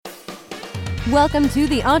Welcome to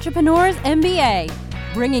the Entrepreneur's MBA,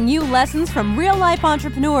 bringing you lessons from real-life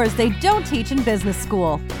entrepreneurs they don't teach in business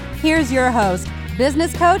school. Here's your host,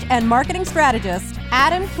 business coach and marketing strategist,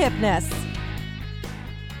 Adam Kipnis.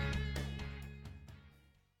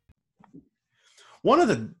 One of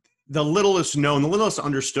the littlest known, the littlest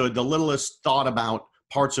understood, the littlest thought about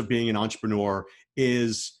parts of being an entrepreneur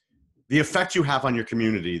is the effect you have on your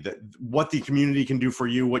community, what the community can do for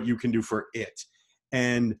you, what you can do for it.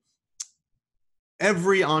 And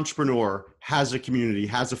every entrepreneur has a community,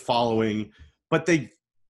 has a following, but they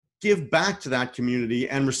give back to that community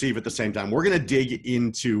and receive at the same time. We're going to dig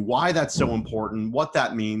into why that's so important, what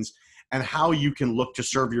that means, and how you can look to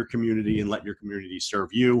serve your community and let your community serve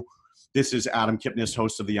you. This is Adam Kipnis,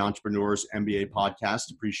 host of the Entrepreneur's MBA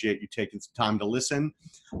podcast. Appreciate you taking some time to listen.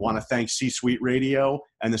 I want to thank C-Suite Radio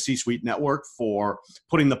and the C-Suite Network for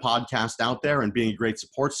putting the podcast out there and being a great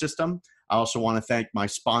support system. I also want to thank my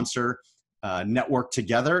sponsor, Network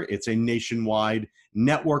Together. It's a nationwide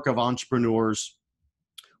network of entrepreneurs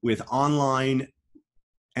with online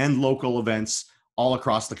and local events all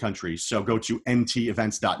across the country. So go to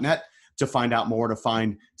ntevents.net to find out more, to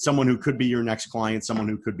find someone who could be your next client, someone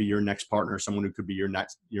who could be your next partner, someone who could be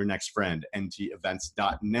your next friend,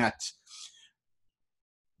 ntevents.net.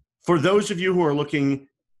 For those of you who are looking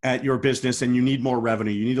at your business and you need more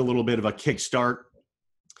revenue, you need a little bit of a kickstart,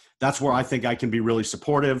 that's where I think I can be really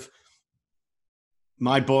supportive.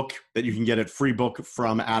 My book that you can get at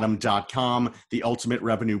freebookfromadam.com, The Ultimate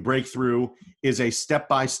Revenue Breakthrough, is a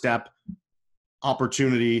step-by-step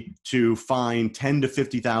opportunity to find $10,000 to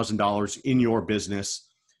 $50,000 in your business.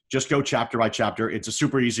 Just go chapter by chapter. It's a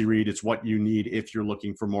super easy read. It's what you need if you're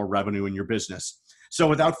looking for more revenue in your business. So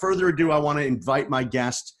without further ado, I want to invite my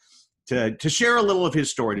guest to share a little of his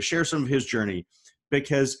story, to share some of his journey,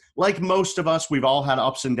 because like most of us, we've all had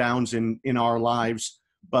ups and downs in our lives,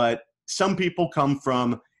 but some people come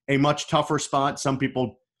from a much tougher spot. Some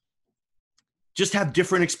people just have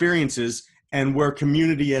different experiences, and where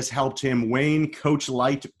community has helped him. Wayne Coach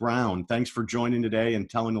Light Brown, thanks for joining today and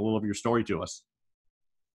telling a little of your story to us.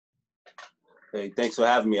 Hey, thanks for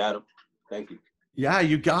having me, Adam. Thank you. Yeah,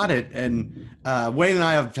 you got it. And Wayne and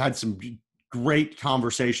I have had some great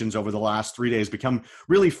conversations over the last 3 days, become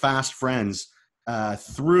really fast friends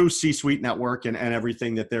through C-Suite Network and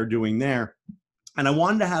everything that they're doing there. And I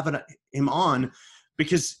wanted to have him on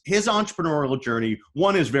because his entrepreneurial journey,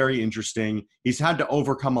 one, is very interesting. He's had to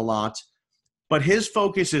overcome a lot, but his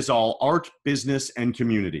focus is all art, business, and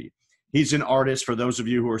community. He's an artist. For those of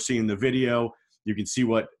you who are seeing the video, you can see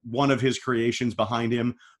what one of his creations behind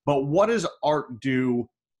him. But what does art do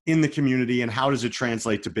in the community, and how does it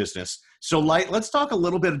translate to business? So Light, let's talk a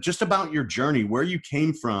little bit just about your journey, where you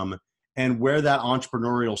came from and where that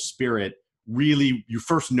entrepreneurial spirit really, you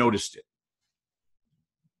first noticed it.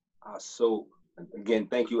 So again,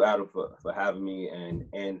 thank you, Adam, for having me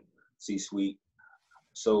and C-Suite.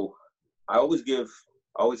 So I always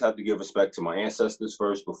have to give respect to my ancestors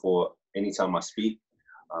first before any time I speak,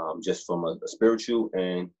 just from a spiritual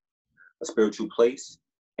place.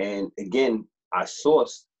 And again, I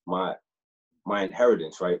sourced my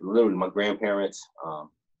inheritance, right? Literally my grandparents,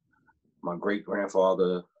 my great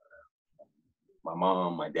grandfather, my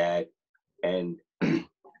mom, my dad, and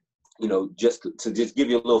just to give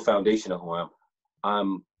you a little foundation of who I am.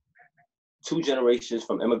 I'm 2 generations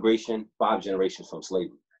from immigration, 5 generations from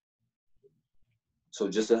slavery. So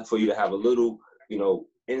just for you to have a little,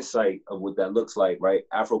 insight of what that looks like, right?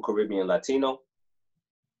 Afro-Caribbean Latino.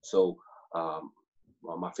 So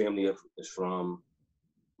my family is from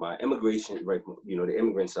my immigration, right? The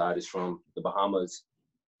immigrant side is from the Bahamas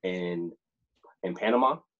and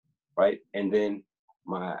Panama, right? And then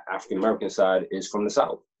my African-American side is from the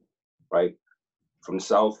South. Right? From the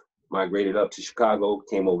South, migrated up to Chicago,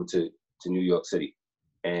 came over to New York City,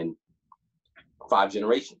 and 5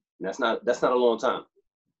 generations. And that's not a long time.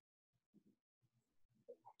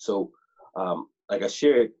 So, like I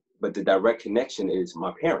shared, but the direct connection is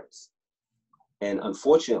my parents. And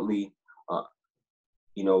unfortunately, I'm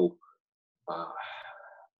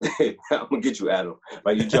gonna get you, Adam.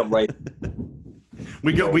 Right? You jump right.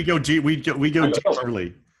 We go deep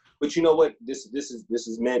early. But you know what? This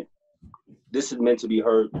is meant to be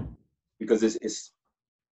heard, because it's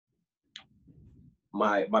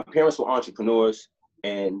my parents were entrepreneurs,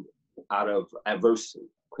 and out of adverse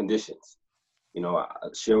conditions, I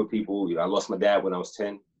share with people, I lost my dad when I was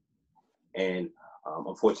 10, and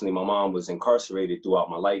unfortunately my mom was incarcerated throughout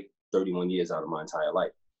my life, 31 years out of my entire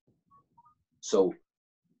life. So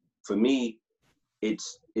for me,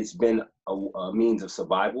 it's been a means of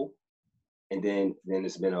survival, and then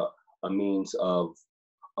it's been a means of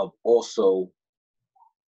also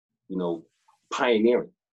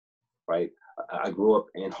pioneering, right? I grew up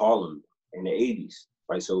in Harlem in the 80s,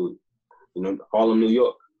 right? So, Harlem, New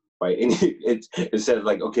York, right? And it says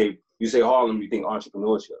like, okay, you say Harlem, you think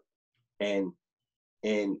entrepreneurship. And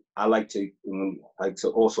I like to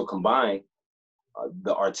also combine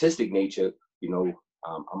the artistic nature. I'm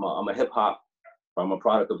a hip hop. I'm a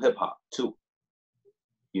product of hip hop too.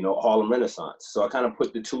 Harlem Renaissance. So I kind of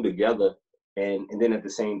put the two together, and then at the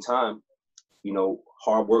same time,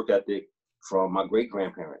 hard work ethic from my great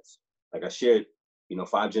grandparents. Like I shared,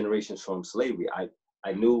 5 generations from slavery.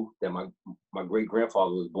 I knew that my great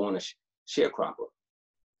grandfather was born a sharecropper,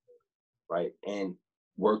 right? And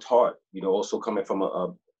worked hard. Also coming from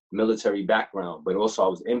a military background, but also I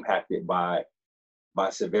was impacted by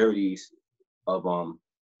severities of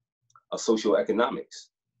socioeconomics.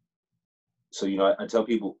 So I tell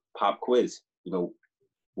people, pop quiz.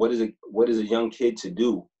 What is a young kid to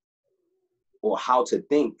do, or how to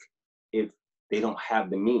think if they don't have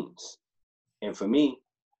the means? And for me,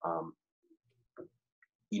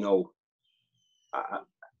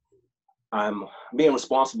 I'm being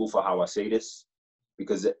responsible for how I say this,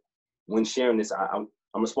 because when sharing this, I'm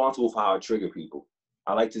responsible for how I trigger people.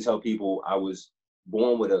 I like to tell people I was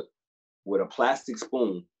born with a plastic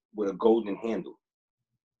spoon with a golden handle.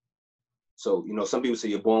 So, some people say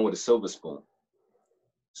you're born with a silver spoon.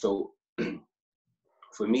 So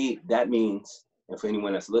for me, that means, and for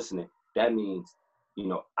anyone that's listening, that means,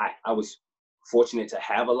 I was fortunate to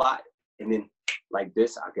have a lot, and then like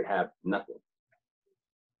this, I could have nothing.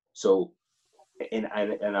 So, and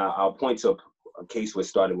I'll point to a case where it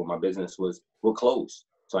started with my business was with clothes.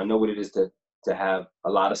 So I know what it is to have a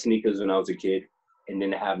lot of sneakers when I was a kid, and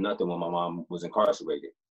then to have nothing when my mom was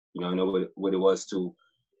incarcerated. I know what it was to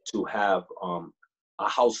have a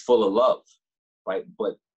house full of love, right?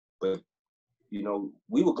 But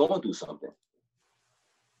we were going through something,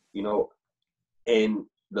 and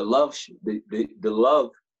the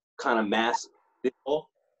love kind of masked it all.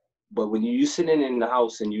 But when you're sitting in the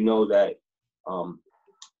house and that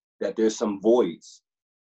that there's some voids,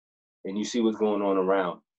 and you see what's going on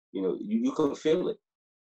around, you can feel it.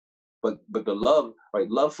 But the love, right?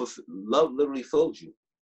 Love literally fills you,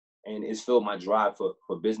 and it's filled my drive for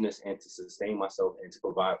business and to sustain myself and to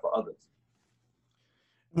provide for others.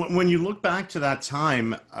 When you look back to that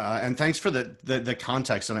time, and thanks for the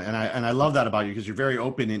context, and I love that about you, because you're very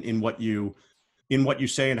open in what you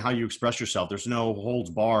say and how you express yourself. There's no holds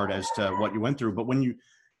barred as to what you went through. But when you,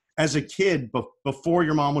 as a kid, before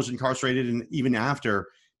your mom was incarcerated and even after,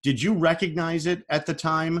 did you recognize it at the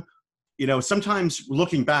time? Sometimes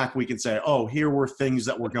looking back, we can say, oh, here were things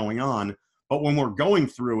that were going on. But when we're going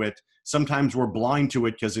through it, sometimes we're blind to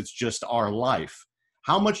it because it's just our life.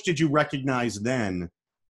 How much did you recognize then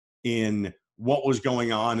in what was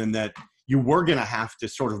going on, and that you were going to have to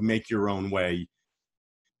sort of make your own way?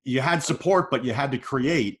 You had support, but you had to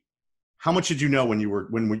create. How much did you know when you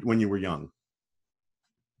were young?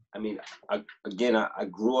 I mean, I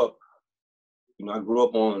grew up, I grew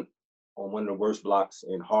up on one of the worst blocks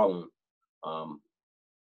in Harlem,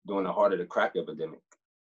 during the heart of the crack epidemic.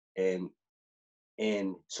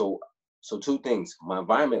 And so two things. My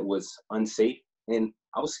environment was unsafe, and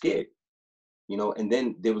I was scared, and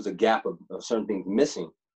then there was a gap of certain things missing.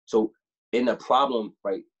 So in a problem,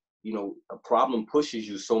 right, a problem pushes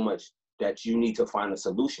you so much that you need to find a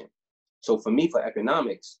solution. So for me, for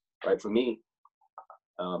economics, right, for me,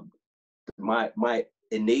 my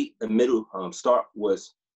innate middle start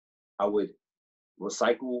was I would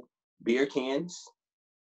recycle beer cans,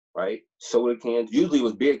 right, soda cans. Usually it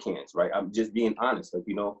was beer cans, right? I'm just being honest. Like,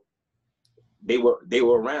 they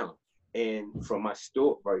were around, and from my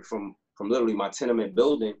store, right, from literally my tenement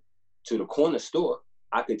building to the corner store,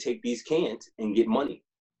 I could take these cans and get money.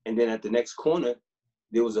 And then at the next corner,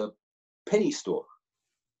 there was a penny store,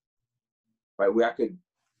 right, where I could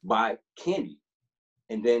buy candy.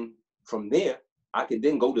 And then from there, I could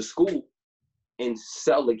then go to school and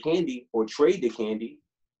sell the candy or trade the candy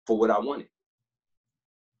for what I wanted.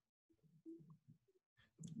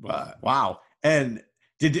 Wow. And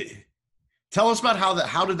tell us about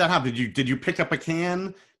how did that happen? Did you pick up a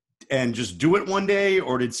can and just do it one day,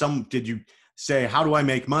 or did you say, how do I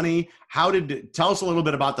make money? Tell us a little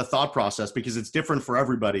bit about the thought process, because it's different for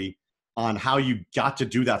everybody on how you got to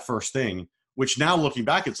do that first thing, which now looking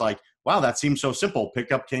back, it's like, wow, that seems so simple.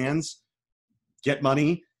 Pick up cans, get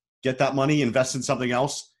money, get that money, invest in something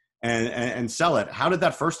else, and sell it. How did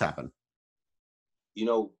that first happen?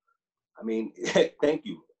 I mean, thank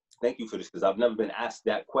you for this, because I've never been asked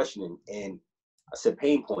that question, and it's a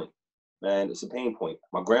pain point, man. It's a pain point.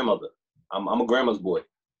 My grandmother, I'm a grandma's boy,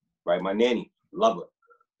 right? My nanny, love her.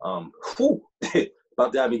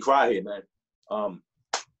 About to have me cry here, man.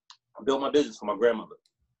 I built my business for my grandmother.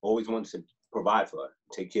 Always wanted to provide for her,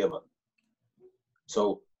 take care of her.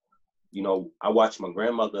 So, you know, I watched my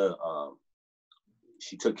grandmother,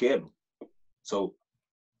 she took care of me. So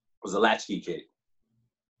I was a latchkey kid.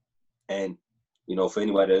 And, you know, for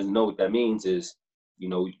anybody that doesn't know what that means is, you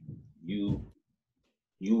know, you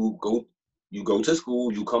go to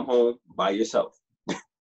school, you come home by yourself,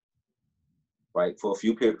 right? For a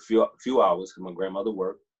few hours, because my grandmother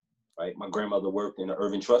worked, right? My grandmother worked in the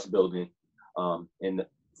Irving Trust building in the,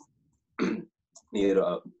 near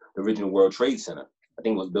the original World Trade Center. I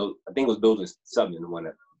think it was building 7, the one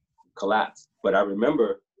that collapsed. But I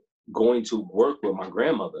remember going to work with my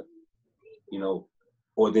grandmother, you know,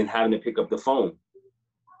 or then having to pick up the phone,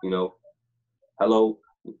 you know, hello,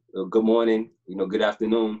 good morning, you know, good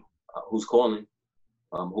afternoon, who's calling,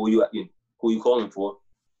 who you calling for,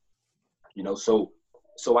 you know. So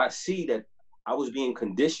I see that I was being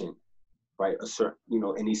conditioned, right,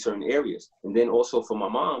 in these certain areas. And then also for my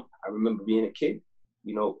mom, I remember being a kid,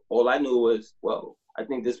 you know, all I knew was, well, I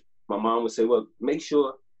think my mom would say, well, make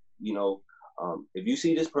sure, you know, if you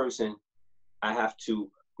see this person, I have to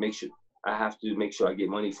make sure I get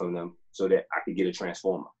money from them so that I could get a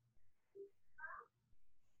transformer.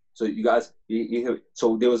 So you guys, you hear,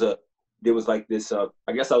 so there was like this, I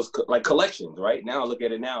guess I was like collections, right? Now I look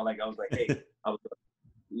at it now, like I was like, hey, I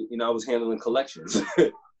was handling collections.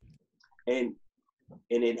 and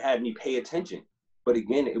it had me pay attention. But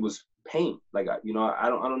again, it was pain. Like, I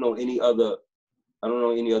don't know any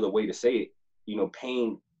other way to say it. You know,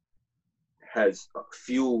 pain has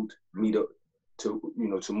fueled me to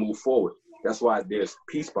move forward. That's why there's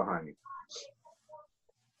peace behind it.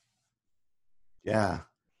 Yeah.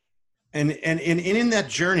 And in that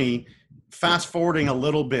journey, fast forwarding a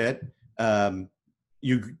little bit,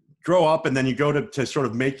 you grow up and then you go to sort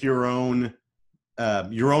of make your own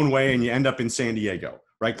way, and you end up in San Diego,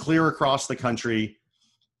 right? Clear across the country,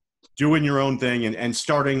 doing your own thing and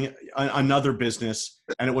starting another business.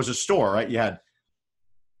 And it was a store, right? You had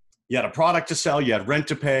a product to sell, you had rent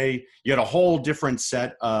to pay, you had a whole different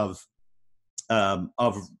set of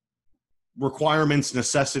requirements,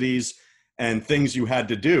 necessities, and things you had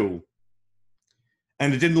to do.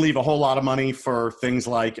 And it didn't leave a whole lot of money for things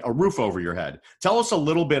like a roof over your head. Tell us a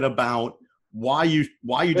little bit about why you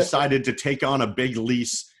decided to take on a big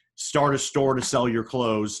lease, start a store to sell your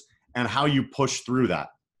clothes, and how you pushed through that.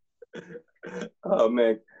 Oh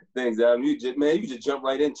man, thanks, Adam. You just jump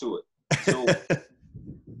right into it. So,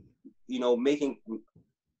 you know,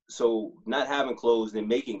 not having clothes and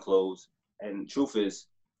making clothes, and truth is,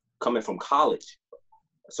 coming from college.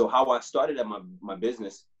 So how I started at my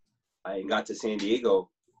business, I got to San Diego,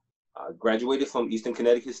 graduated from Eastern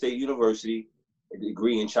Connecticut State University, a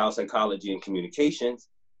degree in child psychology and communications.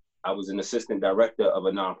 I was an assistant director of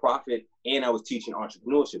a nonprofit, and I was teaching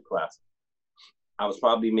entrepreneurship classes. I was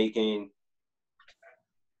probably making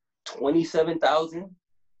 $27,000.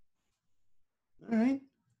 All right.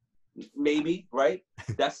 Maybe, right?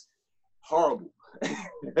 That's horrible.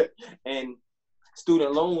 And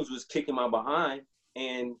student loans was kicking my behind,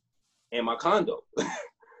 and my condo.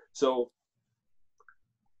 So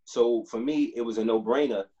for me, it was a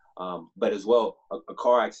no-brainer. But as well, a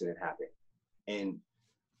car accident happened, and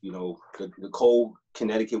you know, the cold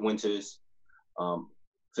Connecticut winters,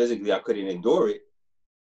 physically I couldn't endure it.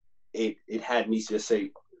 It had me just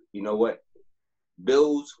say, you know what,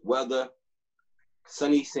 bills, weather,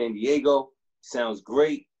 sunny San Diego sounds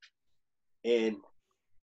great, and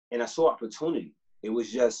I saw opportunity. It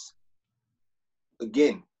was just,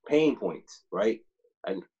 again, pain points, right?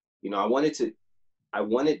 And you know, I wanted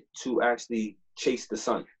to actually chase the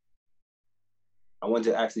sun. I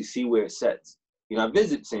wanted to actually see where it sets. You know, I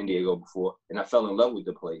visited San Diego before, and I fell in love with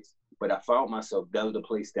the place. But I found myself, that was the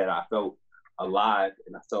place that I felt alive,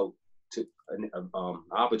 and I felt an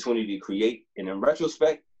opportunity to create. And in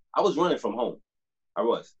retrospect, I was running from home. I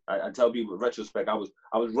was. I tell people, in retrospect, I was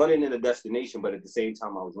running in a destination, but at the same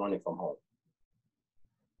time, I was running from home.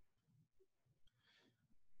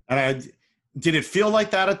 And did it feel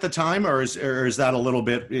like that at the time, or is that a little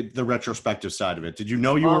bit the retrospective side of it? Did you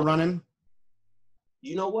know you were running?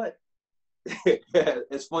 You know what?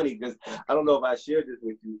 It's funny because I don't know if I shared this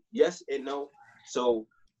with you. Yes and no. So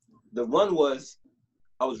the run was,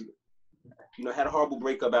 I was, you know, had a horrible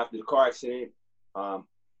breakup after the car accident.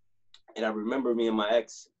 And I remember me and my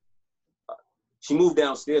ex, she moved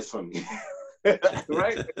downstairs from me.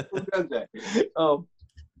 Right? Who does that?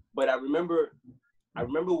 But I remember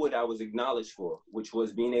what I was acknowledged for, which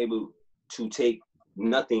was being able to take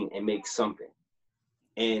nothing and make something.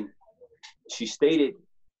 And she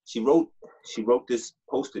wrote this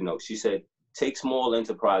Post-it note. She said, take small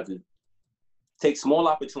enterprises take small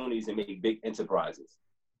opportunities and make big enterprises,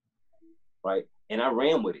 right? And I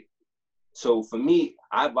ran with it. So for me,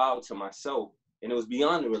 I vowed to myself, and it was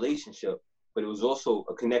beyond the relationship, but it was also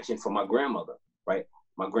a connection for my grandmother, right?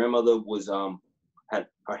 My grandmother was, had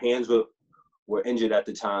her hands were injured at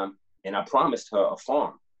the time, and I promised her a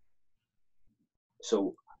farm.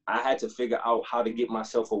 So I had to figure out how to get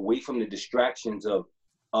myself away from the distractions of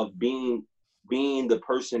being the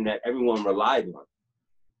person that everyone relied on,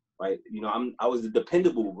 right? You know, I was a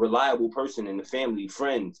dependable, reliable person in the family,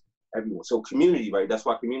 friends, everyone. So community, right? That's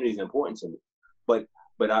why community is important to me. But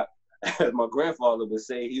I, as my grandfather would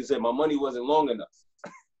say, he said my money wasn't long enough,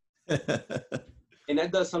 and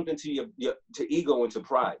that does something to your to ego and to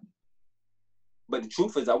pride. But the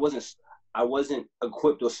truth is, I wasn't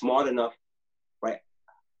equipped or smart enough, right?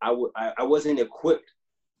 I wasn't equipped.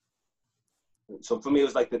 So for me, it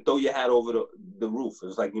was like to throw your hat over the roof. It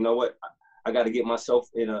was like, you know what? I got to get myself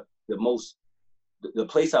in the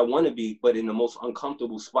place I want to be, but in the most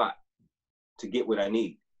uncomfortable spot to get what I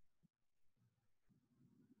need.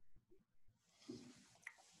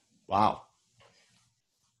 Wow.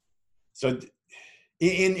 So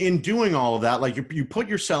in doing all of that, like you put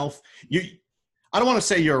yourself, I don't want to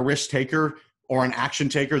say you're a risk taker or an action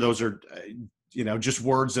taker. Those are, just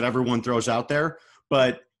words that everyone throws out there.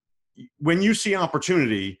 But when you see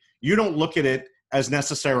opportunity, you don't look at it as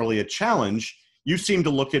necessarily a challenge. You seem to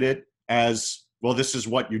look at it as, well, this is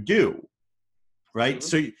what you do, right? Mm-hmm.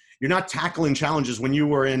 So you're not tackling challenges when you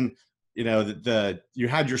were in, you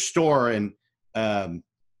had your store and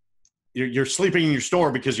you're sleeping in your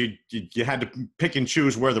store because you had to pick and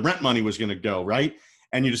choose where the rent money was going to go, right?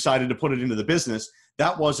 And you decided to put it into the business.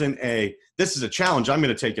 That wasn't this is a challenge, I'm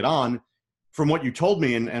going to take it on. From what you told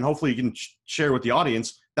me, and hopefully you can share with the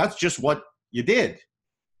audience, that's just what you did.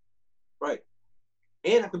 Right.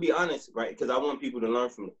 And I can be honest, right? Because I want people to learn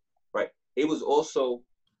from it, right? It was also,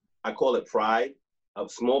 I call it pride, a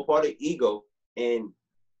small part of ego, and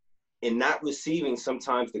in not receiving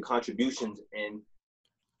sometimes the contributions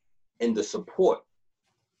and the support.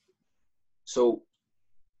 So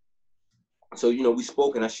we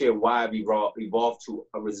spoke, and I shared why I've evolved to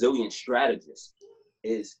a resilient strategist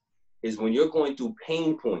is when you're going through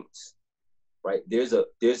pain points, right? There's a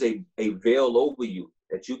veil over you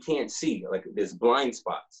that you can't see, like there's blind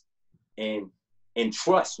spots, and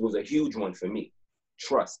trust was a huge one for me.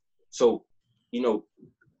 Trust. So,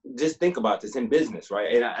 just think about this in business,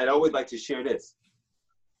 right? And I'd always like to share this.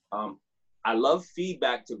 I love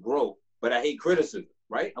feedback to grow, but I hate criticism,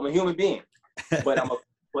 right? I'm a human being, but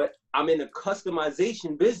I'm in a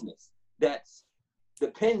customization business that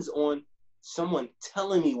depends on someone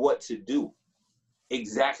telling me what to do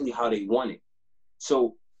exactly how they want it.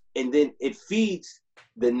 So, and then it feeds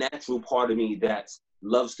the natural part of me that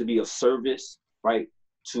loves to be of service, right?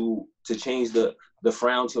 To change the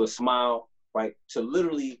frown to a smile, right? To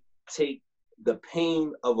literally take the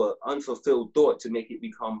pain of an unfulfilled thought to make it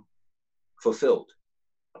become fulfilled.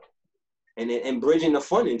 And bridging the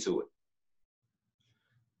fun into it.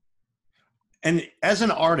 And as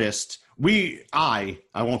an artist, I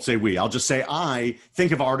won't say we, I'll just say I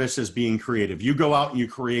think of artists as being creative. You go out and you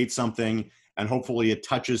create something, and hopefully it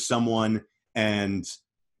touches someone and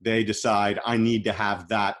they decide, I need to have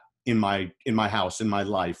that in my house, in my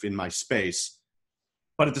life, in my space.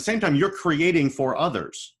 But at the same time, you're creating for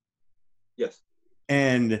others. Yes.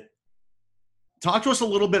 And talk to us a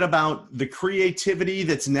little bit about the creativity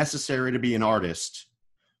that's necessary to be an artist,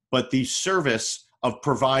 but the service of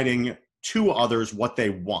providing to others what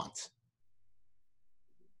they want.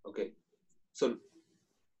 Okay.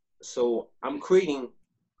 So I'm creating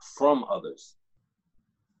from others.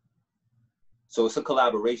 So it's a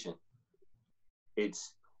collaboration.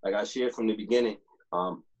 It's like I shared from the beginning.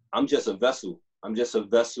 I'm just a vessel. I'm just a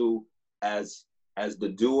vessel as the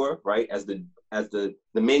doer, right? As the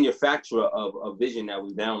manufacturer of a vision that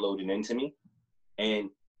was downloaded into me.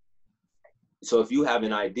 And so if you have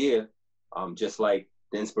an idea, just like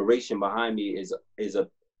the inspiration behind me is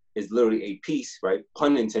literally a piece, right?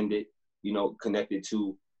 Pun intended, connected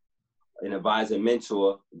to an advisor,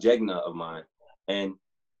 mentor, Jegna of mine. And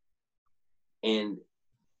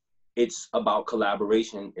it's about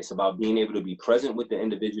collaboration. It's about being able to be present with the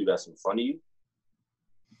individual that's in front of you,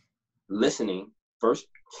 listening, first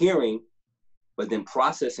hearing, but then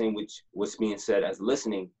processing what's being said as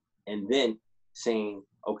listening, and then saying,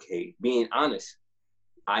 okay, being honest,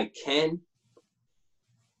 I can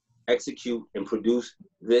execute and produce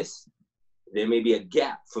this. There may be a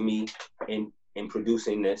gap for me in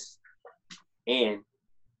producing this, and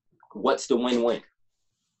what's the win-win?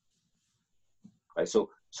 Right. So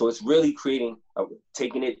it's really creating,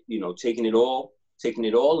 taking it all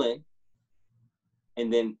in,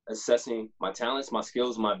 and then assessing my talents, my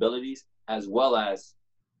skills, my abilities, as well as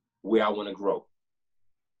where I want to grow.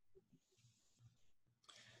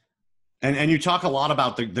 And you talk a lot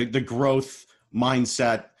about the growth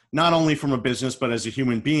mindset, not only from a business, but as a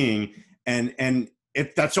human being. And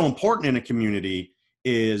if that's so important in a community,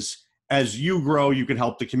 is as you grow, you can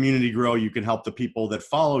help the community grow, you can help the people that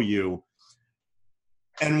follow you.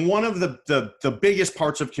 And one of the biggest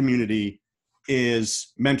parts of community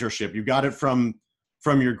is mentorship. You got it from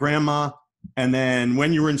your grandma. And then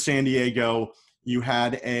when you were in San Diego, you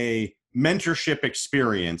had a mentorship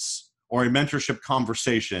experience or a mentorship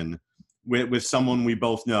conversation with someone we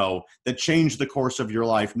both know that changed the course of your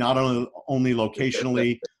life, not only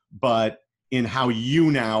locationally, but in how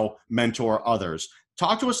you now mentor others.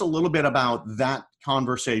 Talk to us a little bit about that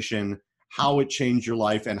conversation, how it changed your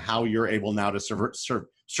life, and how you're able now to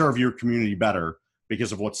serve your community better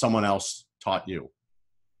because of what someone else taught you.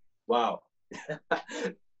 Wow.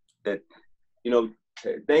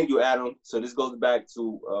 Thank you, Adam. So this goes back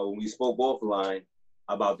to when we spoke offline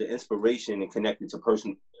about the inspiration and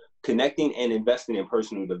connecting and investing in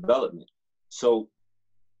personal development. So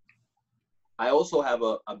I also have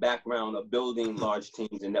a background of building large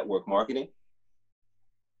teams in network marketing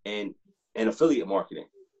and affiliate marketing.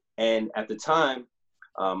 And at the time,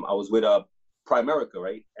 I was with Primerica,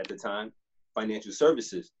 right? At the time, financial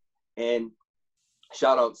services. And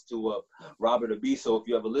shout outs to Robert Abiso. If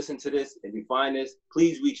you ever listen to this, if you find this,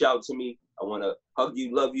 please reach out to me. I want to hug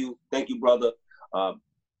you, love you. Thank you, brother.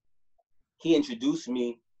 He introduced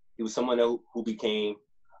me. He was someone who became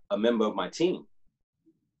a member of my team.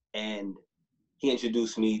 And he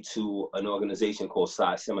introduced me to an organization called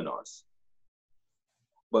Side Seminars.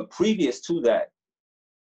 But previous to that,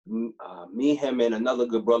 me, him, and another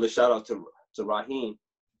good brother, shout out to Raheem,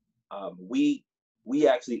 we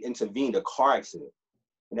actually intervened a car accident.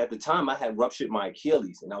 And at the time, I had ruptured my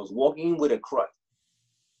Achilles, and I was walking with a crutch.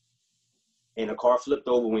 And a car flipped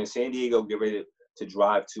over. We're in San Diego, get ready to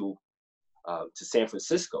drive to San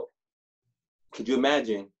Francisco. Could you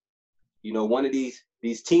imagine, one of these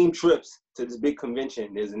team trips to this big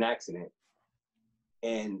convention, there's an accident,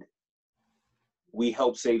 and we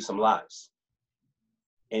helped save some lives.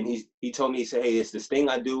 And he told me, he said, hey, it's this thing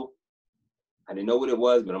I do. I didn't know what it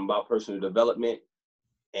was, but I'm about personal development.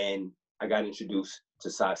 And I got introduced to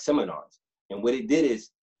Side Seminars. And what it did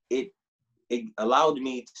is it allowed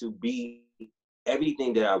me to be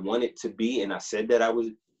everything that I wanted to be. And I said that I was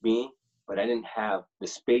being, but I didn't have the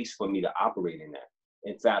space for me to operate in that.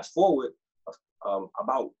 And fast forward,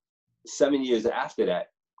 about 7 years after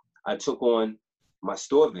that, I took on my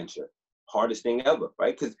store venture. Hardest thing ever,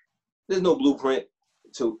 right? Because there's no blueprint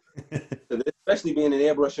to especially being an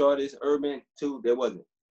airbrush artist, urban too, there wasn't.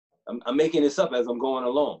 I'm making this up as I'm going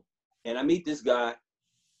along. And I meet this guy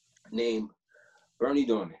named Bernie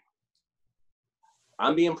Dorman.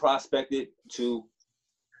 I'm being prospected to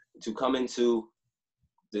come into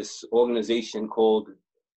this organization called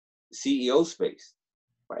CEO Space,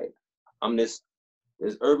 right? I'm this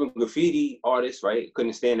urban graffiti artist, right?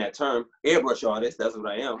 Couldn't stand that term. Airbrush artist, that's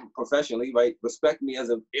what I am professionally, right? Respect me as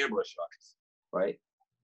an airbrush artist, right?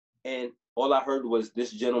 And all I heard was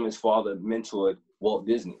this gentleman's father mentored Walt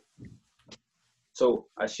Disney. So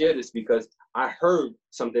I share this because I heard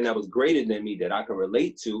something that was greater than me that I could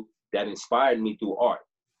relate to, that inspired me through art,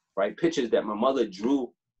 right? Pictures that my mother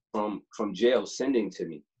drew from jail sending to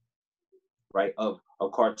me, right? Of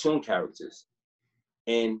cartoon characters.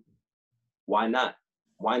 And why not?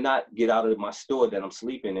 Why not get out of my store that I'm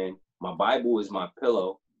sleeping in? My Bible is my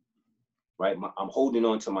pillow, right? I'm holding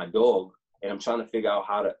on to my dog, and I'm trying to figure out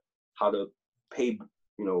how to pay,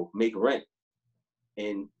 make rent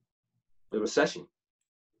in the recession,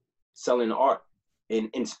 selling art and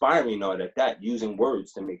inspiring art at that, using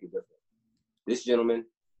words to make a difference. This gentleman,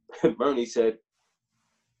 Bernie, said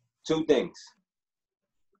 2 things: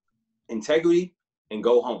 integrity and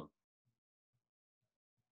go home.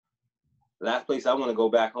 The last place I want to go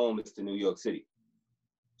back home is to New York City.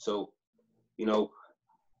 So,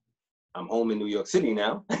 I'm home in New York City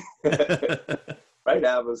now. Right? I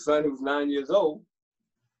have a son who's 9 years old,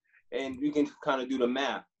 and you can kind of do the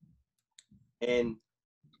math.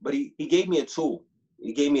 But he gave me a tool.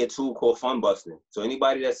 He gave me a tool called Fun Busting. So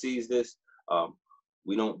anybody that sees this,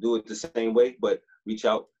 we don't do it the same way, but reach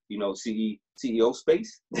out,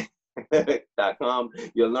 CEOspace.com.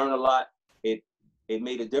 You'll learn a lot. It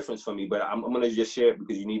made a difference for me, but I'm going to just share it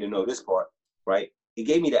because you need to know this part, right? It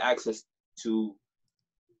gave me the access to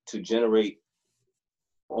generate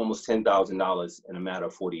almost $10,000 in a matter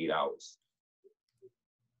of 48 hours.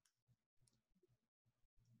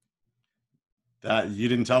 You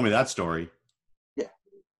didn't tell me that story. Yeah.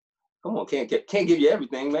 Come on, can't give you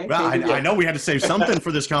everything, man. Well, I know we had to save something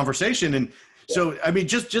for this conversation. And so, I mean,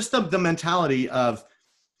 just the mentality of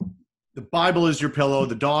the Bible is your pillow,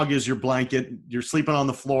 the dog is your blanket, you're sleeping on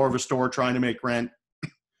the floor of a store trying to make rent,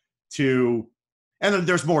 and then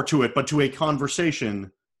there's more to it, but to a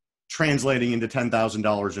conversation translating into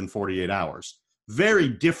 $10,000 in 48 hours. Very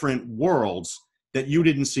different worlds that you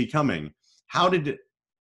didn't see coming. How do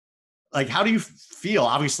you feel?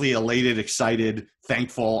 Obviously elated, excited,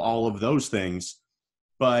 thankful, all of those things,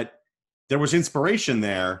 but there was inspiration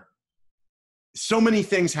there. So many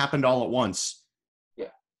things happened all at once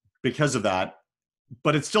because of that,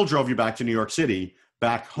 but it still drove you back to New York City,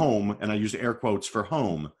 back home, and I use air quotes for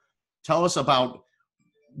home. Tell us about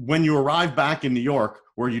when you arrived back in New York,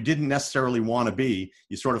 where you didn't necessarily want to be.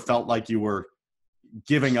 You sort of felt like you were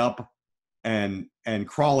giving up and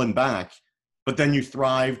crawling back, but then you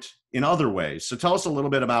thrived in other ways. So tell us a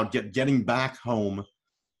little bit about getting back home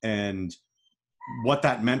and what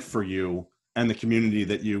that meant for you and the community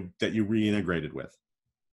that you reintegrated with.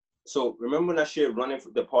 So remember when I shared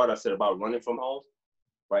the part I said about running from home,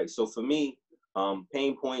 right? So for me,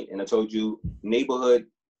 pain point, and I told you neighborhood,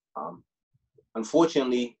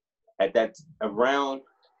 unfortunately, at that around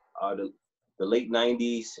the late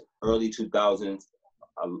 90s, early 2000s,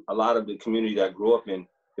 a lot of the community that I grew up in,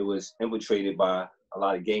 it was infiltrated by a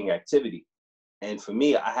lot of gang activity. And for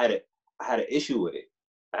me, I had an issue with it.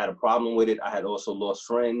 I had a problem with it. I had also lost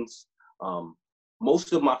friends.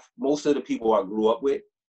 Most of the people I grew up with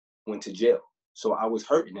went to jail. So I was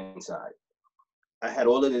hurting inside. I had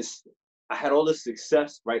all this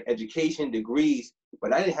success, right? Education, degrees,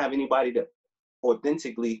 but I didn't have anybody that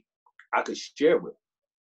authentically I could share with.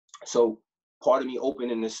 So part of me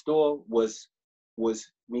opening the store was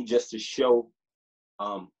me just to show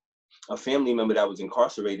a family member that was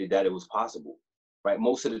incarcerated that it was possible, right?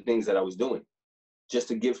 Most of the things that I was doing, just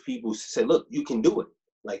to give people, say, look, you can do it.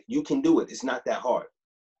 Like, you can do it. It's not that hard.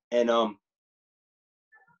 And,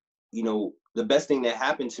 the best thing that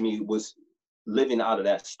happened to me was living out of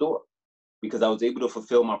that store, because I was able to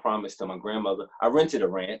fulfill my promise to my grandmother. I rented a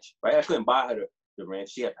ranch, right? I couldn't buy her the ranch.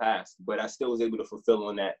 She had passed, but I still was able to fulfill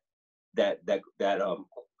on that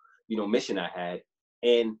mission I had.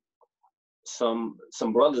 And some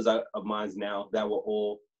brothers of mine now that were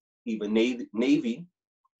all either Navy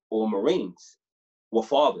or Marines were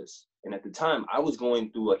fathers. And at the time, I was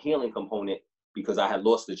going through a healing component because I had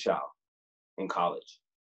lost a child in college,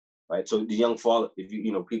 right? So the young father, if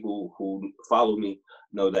people who follow me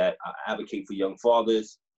know that I advocate for young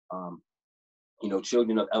fathers,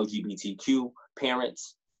 children of LGBTQ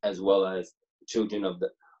parents, as well as children of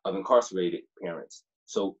incarcerated parents.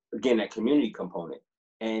 So again, that community component.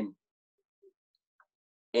 And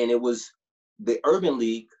it was the Urban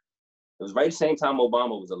League. It was right at the same time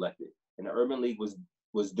Obama was elected, and the Urban League was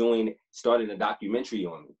starting a documentary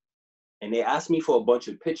on me, and they asked me for a bunch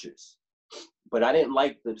of pictures, but I didn't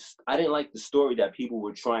like the story that people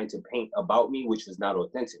were trying to paint about me, which was not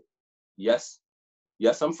authentic. Yes,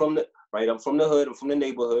 I'm from the hood, I'm from the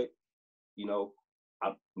neighborhood.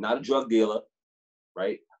 I'm not a drug dealer,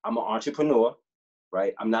 right? I'm an entrepreneur,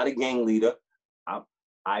 right? I'm not a gang leader.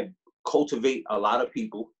 I cultivate a lot of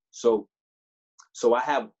people. So I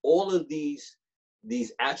have all of these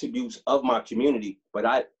attributes of my community,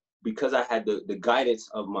 but because I had the guidance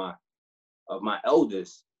of my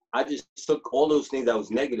elders, I just took all those things that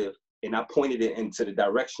was negative and I pointed it into the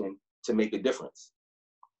direction to make a difference.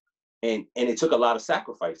 And it took a lot of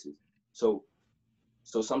sacrifices. So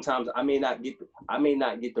sometimes I may not get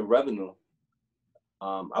the revenue.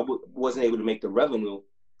 I wasn't able to make the revenue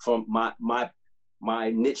from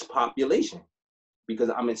my niche population because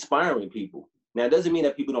I'm inspiring people. Now, it doesn't mean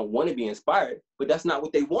that people don't want to be inspired, but that's not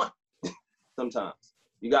what they want sometimes.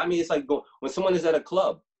 You got me? It's like when someone is at a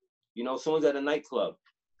club, someone's at a nightclub.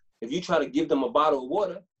 If you try to give them a bottle of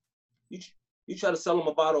water, you try to sell them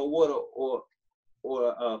a bottle of water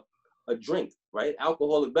or a drink, right?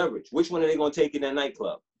 Alcoholic beverage. Which one are they going to take in that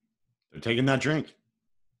nightclub? They're taking that drink.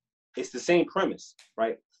 It's the same premise,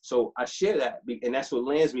 right? So I share that, and that's what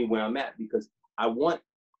lands me where I'm at, because I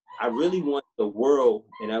really want the world,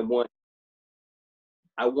 and I want,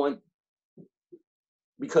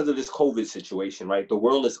 because of this COVID situation, right? The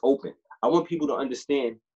world is open. I want people to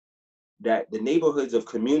understand that the neighborhoods of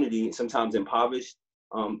community, sometimes impoverished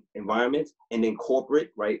environments, and then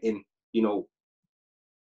corporate, right? And,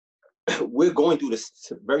 we're going through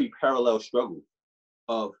this very parallel struggle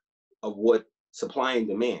of what supply and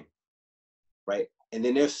demand, right? And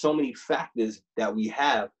then there's so many factors that we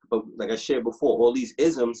have, but like I shared before, all these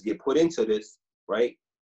isms get put into this, right?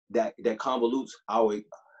 That convolutes our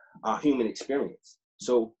human experience.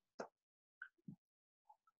 So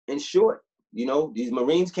in short, you know, these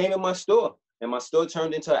Marines came in my store, and my store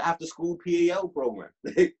turned into an after-school PAL program.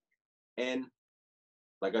 And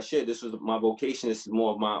like I said, this was my vocation. This is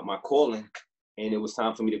more of my calling, and it was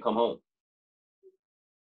time for me to come home.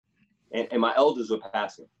 And my elders were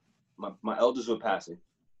passing. My elders were passing.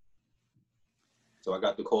 So I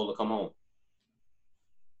got the call to come home.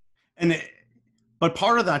 But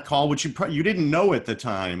part of that call, which you didn't know at the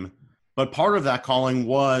time, but part of that calling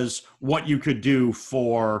was what you could do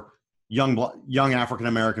for young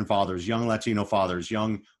African-American fathers, young Latino fathers,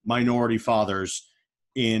 young minority fathers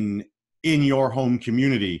in your home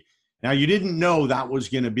community. Now, you didn't know that was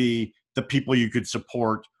going to be the people you could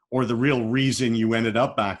support or the real reason you ended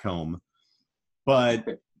up back home, but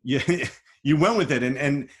you went with it.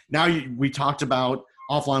 And now we talked about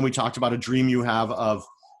offline, we talked about a dream you have of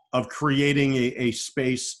creating a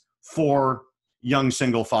space for young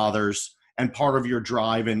single fathers, and part of your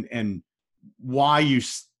drive and why you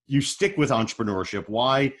stick with entrepreneurship,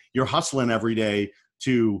 why you're hustling every day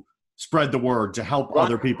to spread the word, to help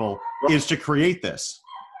other people, is to create this.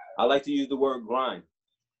 I like to use the word grind.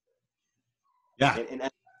 Yeah.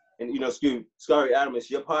 And you know, sorry, Adam,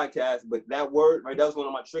 it's your podcast, but that word, right, that was one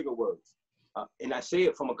of my trigger words. And I say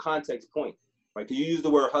it from a context point, right? Because you use the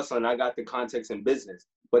word hustle, and I got the context in business.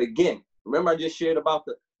 But again, remember I just shared about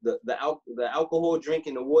the alcohol drink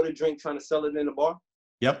and the water drink, trying to sell it in the bar?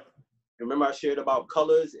 Yep. Remember I shared about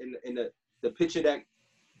colors and the picture that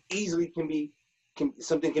easily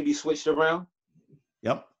something can be switched around?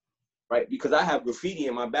 Yep. Right? Because I have graffiti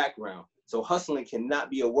in my background. So hustling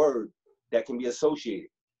cannot be a word that can be associated.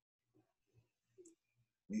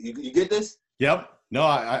 You get this? Yep. No,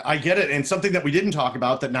 I get it. And something that we didn't talk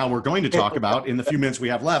about that now we're going to talk about in the few minutes we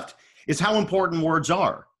have left is how important words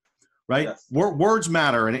are, right? Yes. Words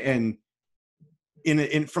matter. And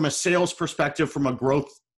from a sales perspective, from a growth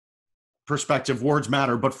perspective, words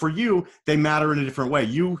matter. But for you, they matter in a different way.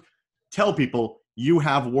 You tell people you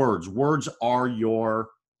have words. Words are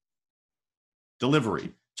your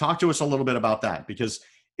delivery. Talk to us a little bit about that, because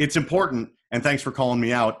it's important. And thanks for calling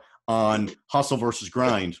me out on hustle versus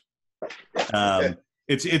grind.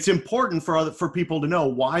 It's important for people to know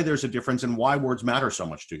why there's a difference and why words matter so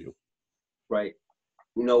much to you. Right.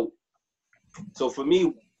 You know, so for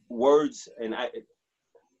me, words, and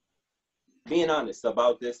being honest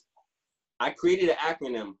about this, I created an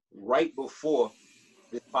acronym right before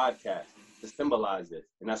this podcast to symbolize this.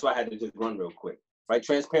 And that's why I had to just run real quick. Right?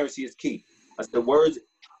 Transparency is key. I said words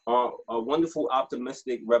are wonderful,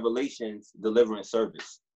 optimistic revelations delivering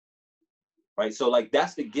service. Right? So like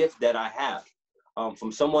that's the gift that I have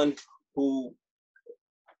from someone who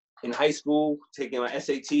in high school taking my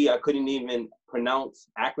SAT, I couldn't even pronounce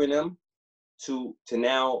acronym to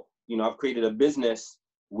now, you know, I've created a business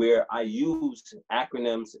where I use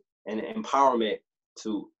acronyms and empowerment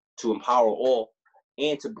to empower all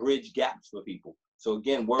and to bridge gaps for people. So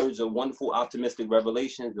again, words are wonderful, optimistic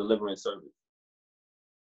revelations delivering service.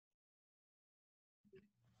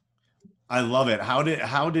 I love it. How do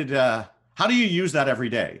you use that every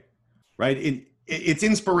day? Right? It's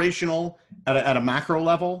inspirational at a macro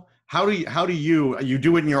level. How do you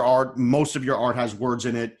do it in your art? Most of your art has words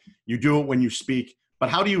in it. You do it when you speak, but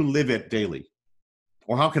how do you live it daily?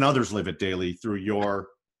 Or how can others live it daily through your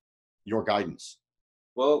guidance?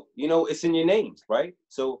 Well, you know, it's in your name, right?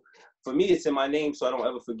 So for me, it's in my name, so I don't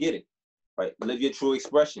ever forget it, right? Live your true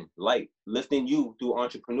expression, light, lifting you through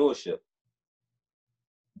entrepreneurship.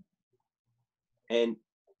 And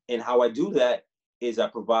how I do that is I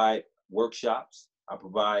provide workshops. I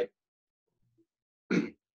provide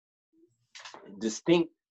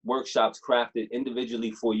distinct workshops crafted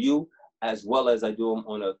individually for you, as well as I do them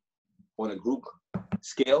on a group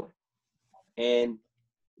scale. And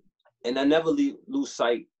I never lose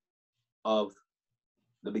sight of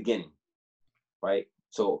the beginning, right?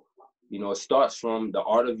 So, you know, it starts from the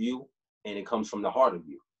art of you and it comes from the heart of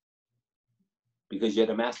you, because you're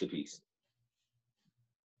the masterpiece.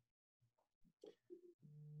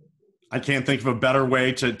 I can't think of a better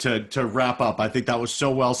way to wrap up. I think that was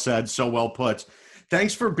so well said, so well put.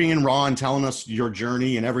 Thanks for being raw and telling us your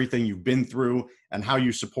journey and everything you've been through and how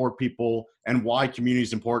you support people and why community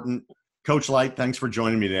is important. Coach Light, thanks for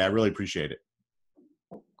joining me today. I really appreciate it.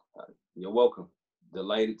 You're welcome.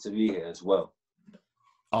 Delighted to be here as well.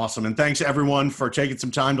 Awesome. And thanks everyone for taking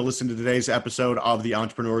some time to listen to today's episode of the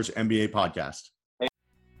Entrepreneurs MBA podcast.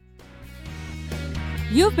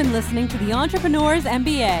 You've been listening to the Entrepreneurs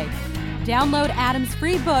MBA. Download Adam's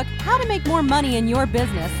free book, How to Make More Money in Your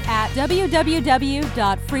Business, at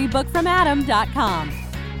www.freebookfromadam.com.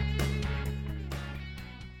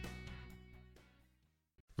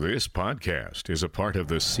 This podcast is a part of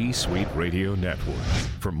the C-Suite Radio Network.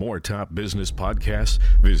 For more top business podcasts,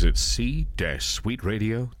 visit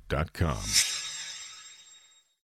c-suiteradio.com.